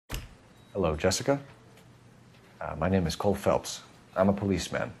Hello, Jessica. My name is Cole Phelps. I'm a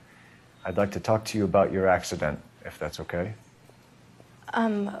policeman. I'd like to talk to you about your accident, if that's okay.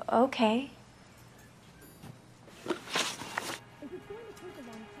 Okay.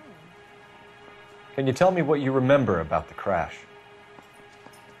 Can you tell me what you remember about the crash?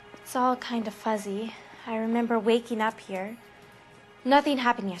 It's all kind of fuzzy. I remember waking up here. Nothing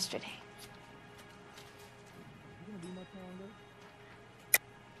happened yesterday.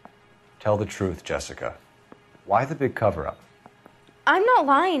 Tell the truth, Jessica. Why the big cover-up? I'm not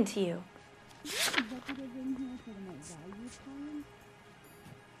lying to you.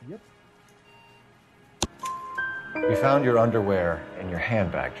 We found your underwear in your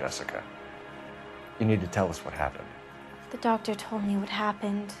handbag, Jessica. You need to tell us what happened. The doctor told me what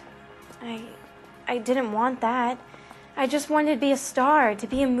happened. I didn't want that. I just wanted to be a star, to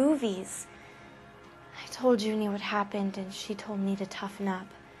be in movies. I told Junie what happened, and she told me to toughen up.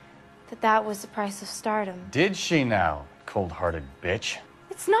 That was the price of stardom. Did she now, cold-hearted bitch?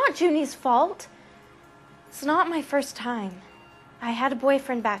 It's not Junie's fault. It's not my first time. I had a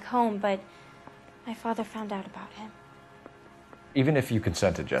boyfriend back home, but my father found out about him. Even if you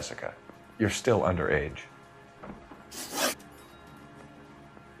consented, Jessica, you're still underage.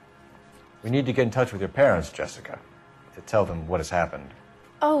 We need to get in touch with your parents, Jessica, to tell them what has happened.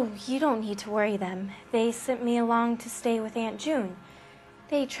 Oh, you don't need to worry them. They sent me along to stay with Aunt June.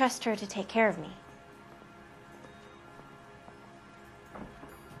 They trust her to take care of me.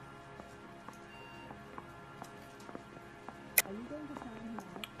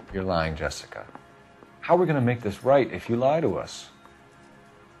 You're lying, Jessica. How are we going to make this right if you lie to us?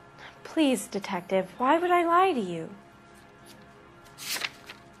 Please, Detective, why would I lie to you?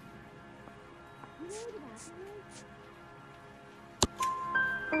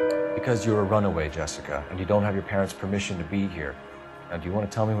 Because you're a runaway, Jessica, and you don't have your parents' permission to be here. Now, do you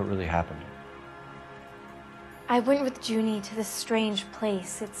want to tell me what really happened? I went with Junie to this strange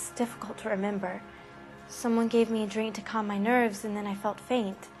place. It's difficult to remember. Someone gave me a drink to calm my nerves, and then I felt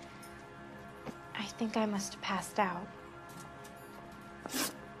faint. I think I must have passed out.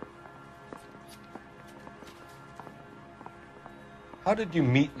 How did you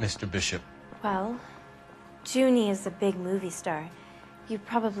meet Mr. Bishop? Well, Junie is a big movie star. You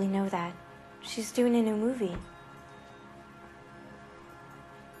probably know that. She's doing a new movie.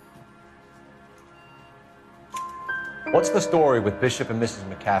 What's the story with Bishop and Mrs.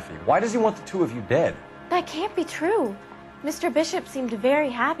 McAfee? Why does he want the two of you dead? That can't be true. Mr. Bishop seemed very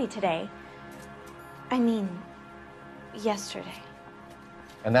happy today. I mean, yesterday.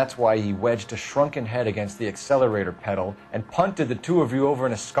 And that's why he wedged a shrunken head against the accelerator pedal and punted the two of you over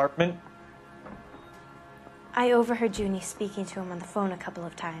an escarpment? I overheard Junie speaking to him on the phone a couple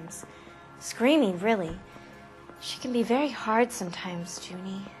of times. Screaming, really. She can be very hard sometimes,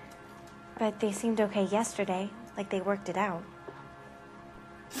 Junie. But they seemed okay yesterday, like they worked it out.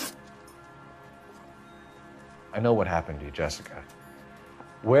 I know what happened to you, Jessica.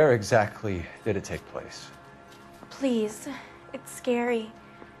 Where exactly did it take place? Please, it's scary.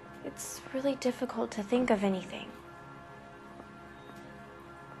 It's really difficult to think of anything.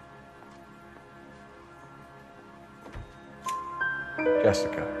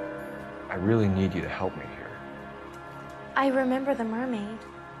 Jessica, I really need you to help me here. I remember the mermaid.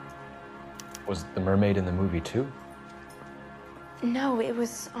 Was the mermaid in the movie too? No, it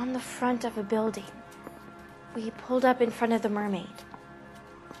was on the front of a building. We pulled up in front of the mermaid.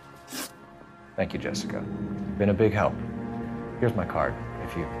 Thank you, Jessica. You've been a big help. Here's my card.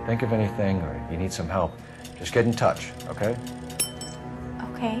 If you think of anything or you need some help, just get in touch, okay?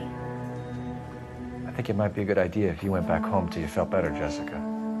 Okay. I think it might be a good idea if you went back home till you felt better, Jessica.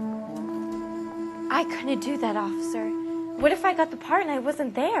 I couldn't do that, officer. What if I got the part and I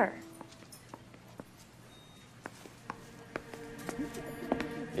wasn't there?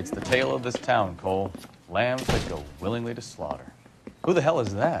 It's the tale of this town, Cole. Lambs that go willingly to slaughter. Who the hell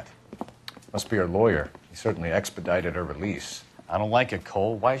is that? Must be her lawyer. He certainly expedited her release. I don't like it,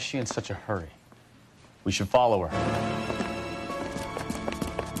 Cole. Why is she in such a hurry? We should follow her.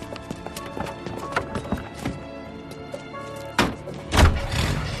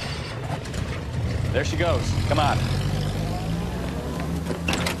 There she goes. Come on.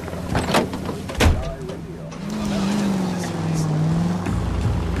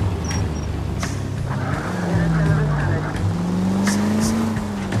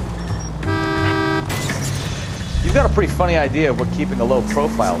 You've got a pretty funny idea of what keeping a low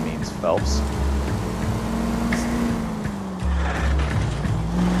profile means, Phelps.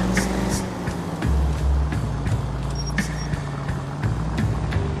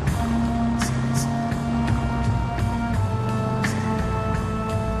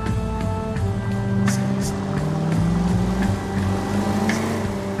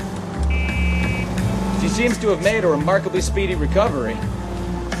 seems to have made a remarkably speedy recovery.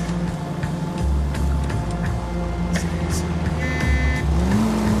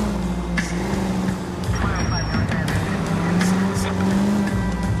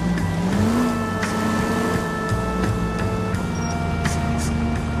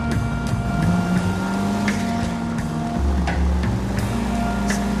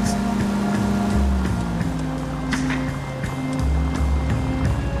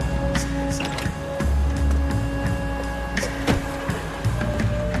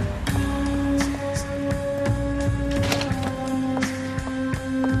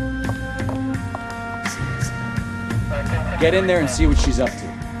 Get in there and see what she's up to.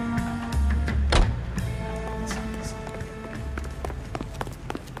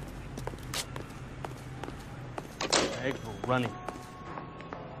 Egg for running.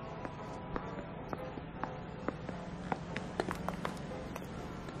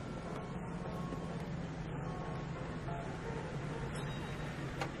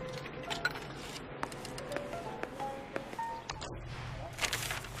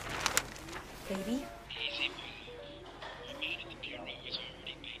 Baby?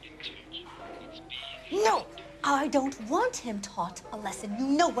 No! I don't want him taught a lesson. You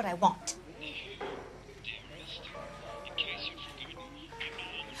know what I want.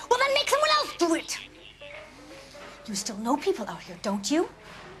 Well, then make someone else do it! You still know people out here, don't you?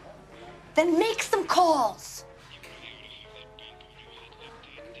 Then make some calls!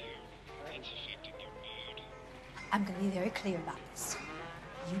 I'm gonna be very clear about this.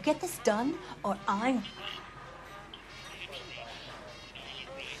 You get this done, or I'm...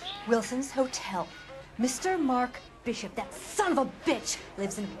 Wilson's Hotel. Mr. Mark Bishop, that son of a bitch,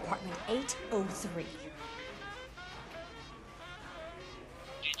 lives in apartment 803.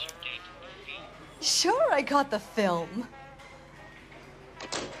 Sure, I got the film.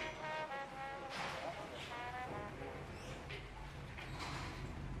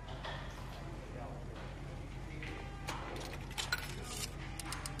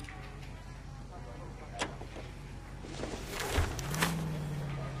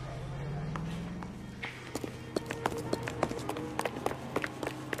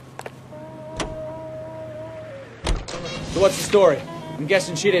 So what's the story? I'm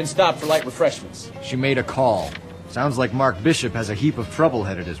guessing she didn't stop for light refreshments. She made a call. Sounds like Mark Bishop has a heap of trouble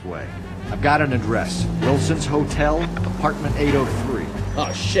headed his way. I've got an address. Wilson's Hotel, apartment 803.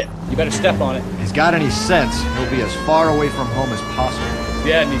 Oh, shit. You better step on it. If he's got any sense, he'll be as far away from home as possible. If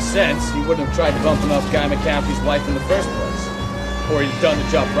he had any sense, he wouldn't have tried to bump off Guy McCaffrey's wife in the first place. Or he'd have done the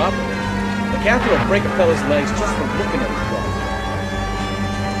job properly. McCaffrey will break a fella's legs just for looking at his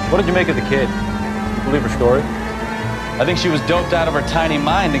wife. What did you make of the kid? You believe her story? I think she was doped out of her tiny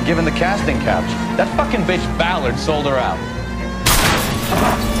mind and given the casting couch. That fucking bitch Ballard sold her out.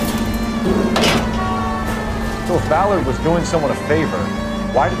 So if Ballard was doing someone a favor,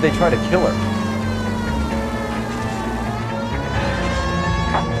 why did they try to kill her?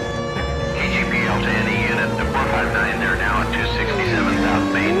 KGPL to any unit to 459, they're now at 267 South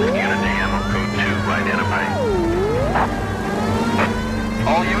Main, unit to ammo code 2, identified.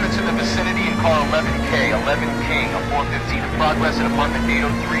 All units in the vicinity in car 11K, 11 King, a 415 in progress at apartment 803,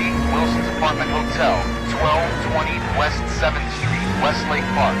 Wilson's Apartment Hotel, 1220 West 7th Street, Westlake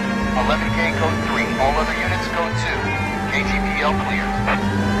Park. 11K code 3, all other units code 2. KGPL clear.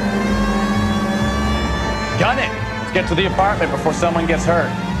 Gun it! Let's get to the apartment before someone gets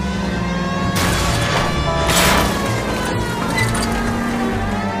hurt.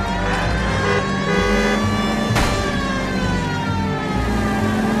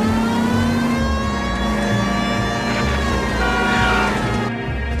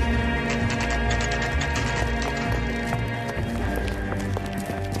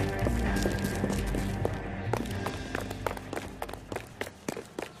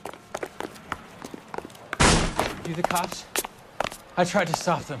 You the cops? I tried to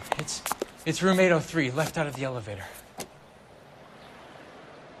stop them. It's room 803, left out of the elevator.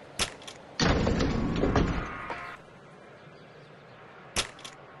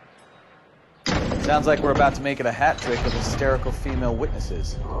 Sounds like we're about to make it a hat trick of hysterical female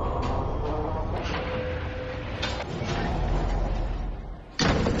witnesses.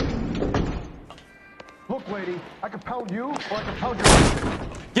 Look, lady, I can pound you, or I can pound your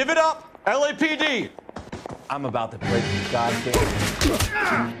husband. Give it up! LAPD! I'm about to break you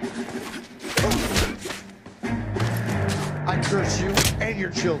goddamn... I curse you and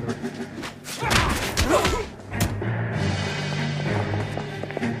your children.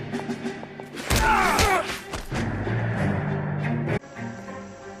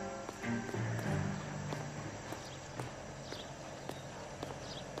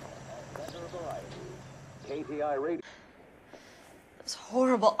 WTI radio. Those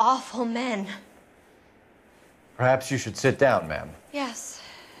horrible, awful men. Perhaps you should sit down, ma'am. Yes,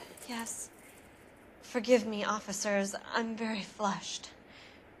 yes. Forgive me, officers. I'm very flushed.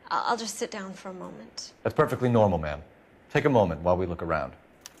 I'll just sit down for a moment. That's perfectly normal, ma'am. Take a moment while we look around.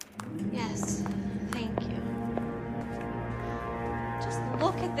 Yes, thank you. Just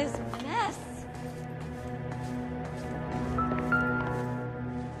look at this mess.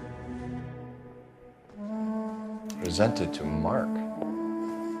 Presented to Mark.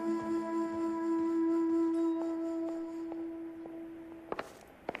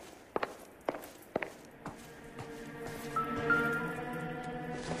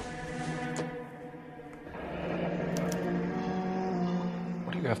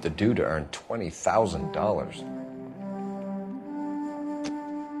 What do you have to do to earn $20,000?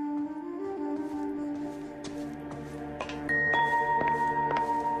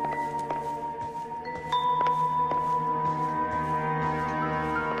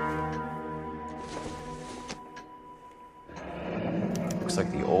 Looks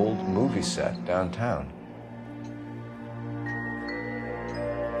like the old movie set downtown.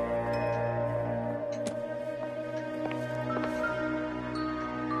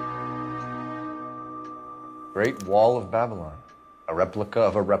 Great Wall of Babylon, a replica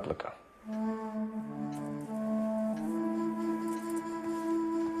of a replica.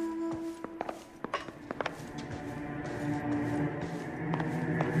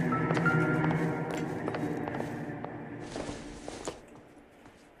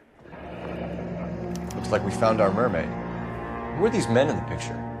 Looks like we found our mermaid. Who are these men in the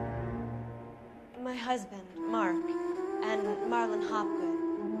picture? My husband, Mark, and Marlon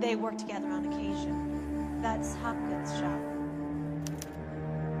Hopgood. They work together on occasion. That's Hopgood's shop.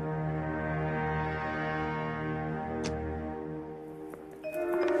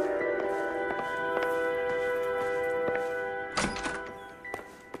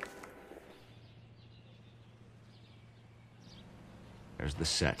 There's the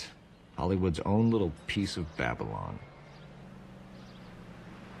set. Hollywood's own little piece of Babylon.